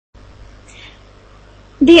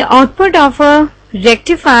The output of a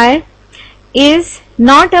rectifier is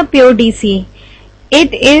not a pure DC.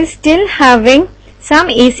 It is still having some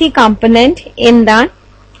AC component in that.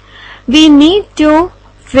 We need to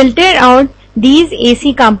filter out these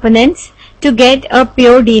AC components to get a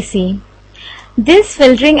pure DC. This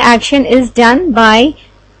filtering action is done by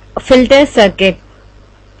a filter circuit.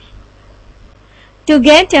 To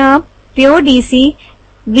get a pure DC,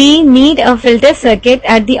 we need a filter circuit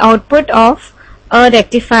at the output of a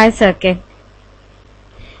rectifier circuit.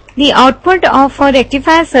 The output of a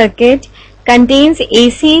rectifier circuit contains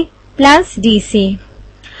AC plus DC.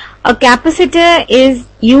 A capacitor is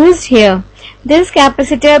used here. This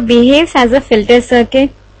capacitor behaves as a filter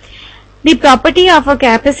circuit. The property of a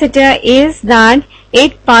capacitor is that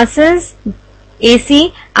it passes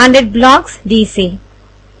AC and it blocks DC.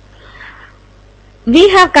 We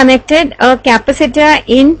have connected a capacitor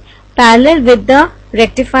in parallel with the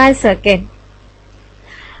rectifier circuit.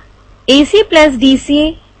 AC plus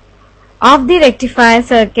DC of the rectifier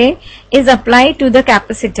circuit is applied to the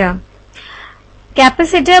capacitor.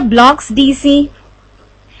 Capacitor blocks DC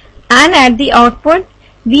and at the output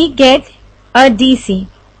we get a DC,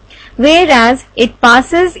 whereas it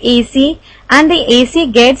passes AC and the AC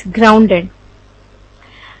gets grounded.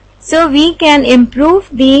 So we can improve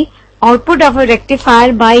the output of a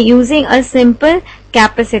rectifier by using a simple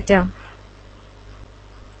capacitor.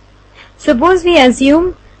 Suppose we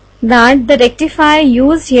assume that the rectifier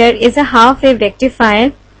used here is a half-wave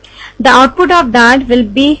rectifier. The output of that will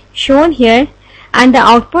be shown here, and the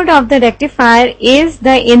output of the rectifier is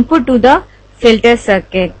the input to the filter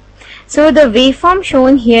circuit. So the waveform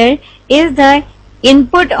shown here is the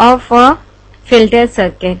input of a filter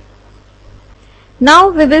circuit. Now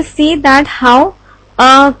we will see that how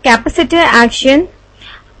a capacitor action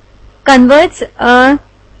converts a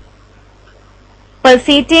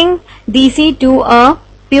pulsating DC to a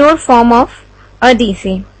pure form of a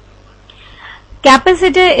DC.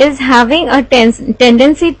 Capacitor is having a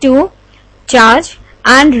tendency to charge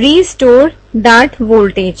and restore that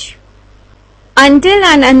voltage. Until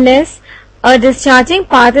and unless a discharging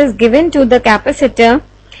path is given to the capacitor,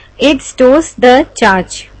 it stores the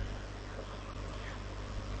charge.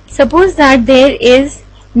 Suppose that there is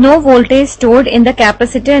no voltage stored in the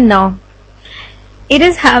capacitor now. It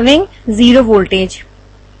is having 0 voltage.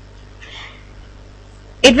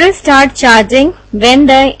 It will start charging when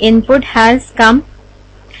the input has come.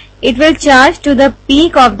 It will charge to the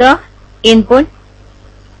peak of the input.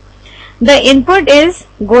 The input is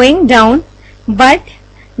going down, but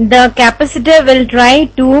the capacitor will try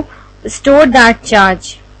to store that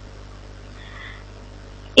charge.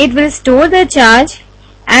 It will store the charge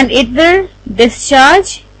and it will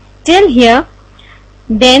discharge till here.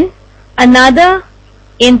 Then another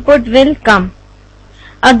input will come.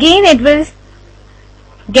 Again it will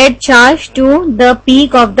get charged to the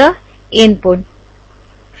peak of the input.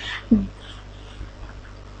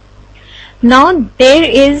 Now there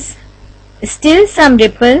is still some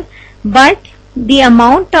ripple, but the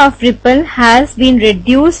amount of ripple has been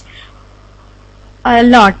reduced a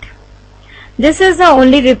lot. This is the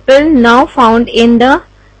only ripple now found in the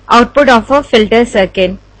output of a filter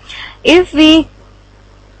circuit. If we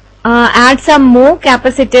add some more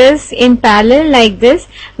capacitors in parallel like this,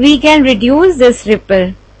 we can reduce this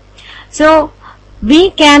ripple. So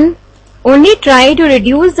we can only try to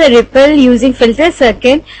reduce the ripple using filter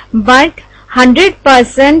circuit, but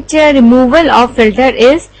 100% removal of filter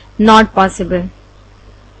is not possible.